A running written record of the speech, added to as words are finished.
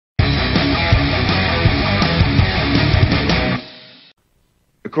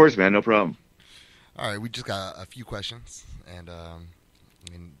Of course, man. No problem. All right, we just got a few questions, and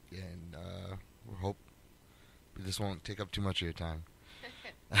we hope this won't take up too much of your time.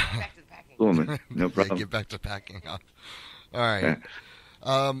 Get back to the packing. Cool, man. No Yeah, problem. get back to packing. All right.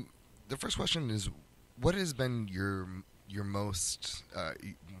 Yeah. The first question is, what has been your most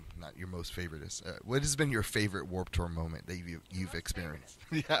not your most favoriteest? What has been your favorite Warp Tour moment that you've experienced?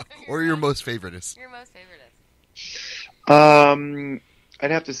 Yeah, or your most favoriteest? Your most favorite. I'd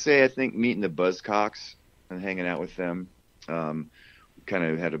have to say I think meeting the Buzzcocks and hanging out with them. We kind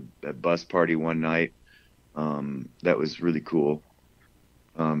of had a bus party one night. That was really cool.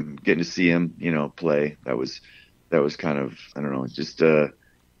 Getting to see him, play. That was kind of, I don't know, just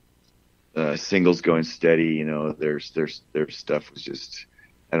singles going steady. Their stuff was just,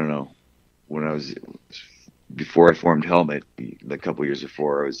 I don't know. When I was before I formed Helmet, a couple years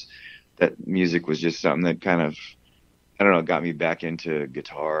before, that music was just something that kind of, I don't know, got me back into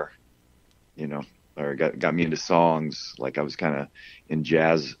guitar, or got me into songs. Like I was kind of in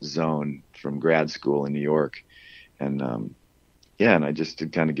jazz zone from grad school in New York, and yeah, and I just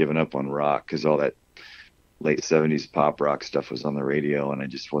had kind of given up on rock because all that late '70s pop rock stuff was on the radio, and it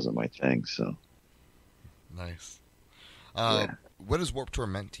just wasn't my thing. So Nice. yeah. What has Warp Tour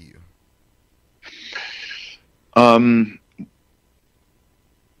meant to you? Um,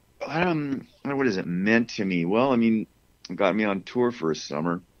 what has it meant to me? Well, I mean, it got me on tour for a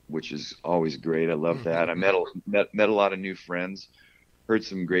summer, which is always great. I love that. I met a lot of new friends, heard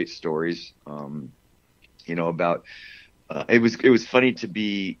some great stories. About it was funny to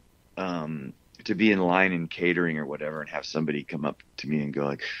be in line in catering or whatever and have somebody come up to me and go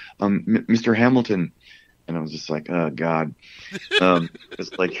like, Mr. Hamilton, and I was just like, oh God,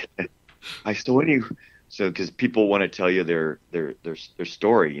 it's like, I still want you. So, because people want to tell you their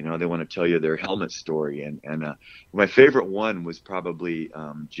story, they want to tell you their Helmet story, and my favorite one was probably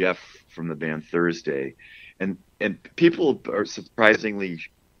Jeff from the band Thursday, and people are surprisingly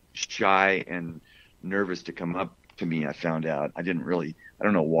shy and nervous to come up to me. I found out I don't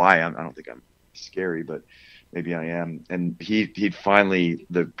know why. I don't think I'm scary, but maybe I am. And he'd finally,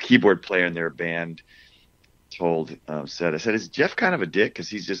 the keyboard player in their band I said, is Jeff kind of a dick? Cause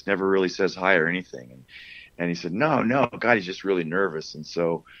he's just never really says hi or anything. And he said, no, God, he's just really nervous. And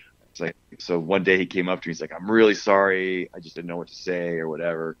so it's like, so one day he came up to me, he's like, I'm really sorry. I just didn't know what to say or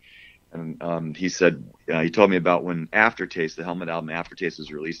whatever. And he said, he told me about when Aftertaste, the Helmet album Aftertaste was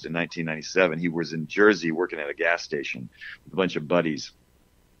released in 1997. He was in Jersey working at a gas station with a bunch of buddies.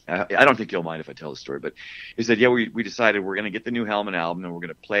 I don't think you'll mind if I tell the story, but he said, yeah, we decided we're going to get the new Helmet album and we're going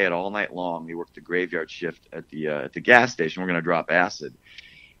to play it all night long. He worked the graveyard shift at the gas station. We're going to drop acid.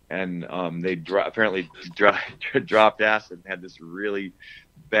 And they apparently dropped acid and had this really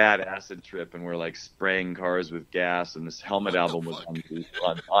bad acid trip, and we're like spraying cars with gas, and this Helmet album was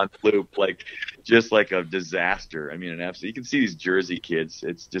on loop, like just like a disaster. I mean, you can see these Jersey kids.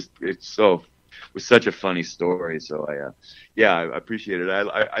 It was such a funny story. So I appreciate it.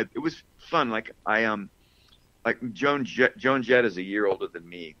 It was fun. Like Joan Jett is a year older than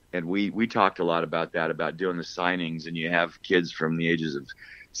me, and we talked a lot about that, about doing the signings, and you have kids from the ages of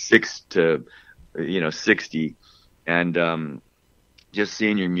 6 to 60, and just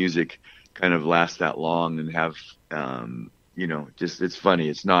seeing your music kind of last that long and have just, it's funny.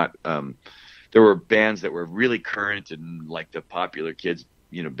 It's not there were bands that were really current and like the popular kids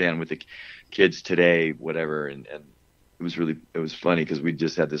band with the kids today, whatever, and it was funny because we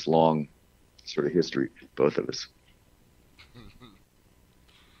just had this long sort of history, both of us.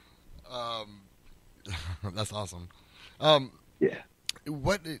 um, that's awesome. Yeah.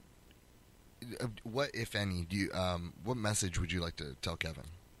 What if any do you what message would you like to tell Kevin?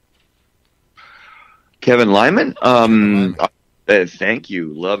 Kevin Lyman. Kevin Lyman. Thank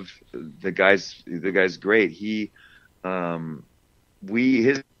you. Love the guy's great. He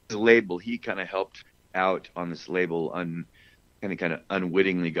his label, he kind of helped out on this label, kind of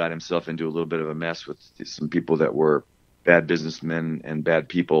unwittingly got himself into a little bit of a mess with some people that were bad businessmen and bad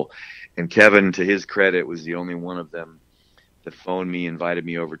people. And Kevin, to his credit, was the only one of them that phoned me, invited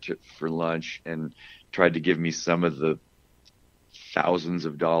me over for lunch, and tried to give me some of the thousands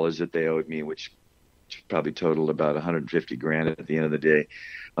of dollars that they owed me, which probably totaled about 150 grand at the end of the day.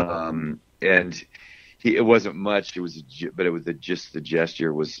 And it wasn't much. But just the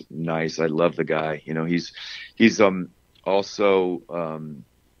gesture was nice. I love the guy. He's also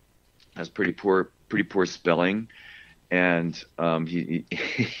has pretty poor spelling, and he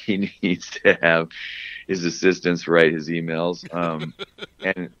needs to have his assistants write his emails.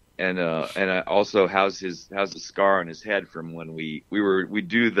 And also how's the scar on his head from when we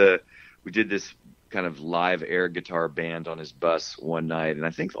did this kind of live air guitar band on his bus one night, and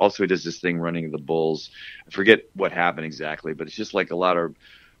I think also he does this thing running the bulls. I forget what happened exactly, but it's just like a lot of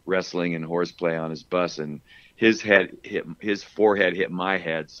wrestling and horseplay on his bus, and his forehead hit my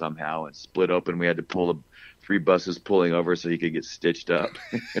head somehow and split open. We had to pull 3 buses pulling over so he could get stitched up.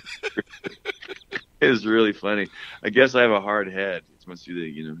 It was really funny. I guess I have a hard head. It must be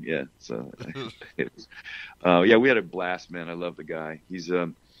yeah. So, yeah, we had a blast, man. I love the guy. He's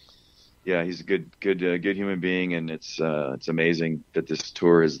he's a good human being, and it's amazing that this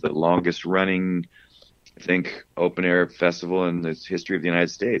tour is the longest running, I think, open air festival in the history of the United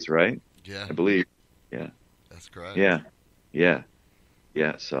States, right? Yeah, I believe. Yeah. That's correct. Yeah.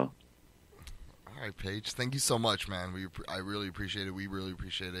 So. All right, Paige. Thank you so much, man. I really appreciate it. We really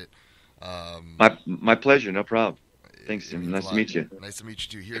appreciate it. My pleasure. No problem. Thanks, Tim. Nice to meet you. Nice to meet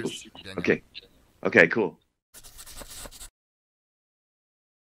you too. Here's Danielle. Okay, cool.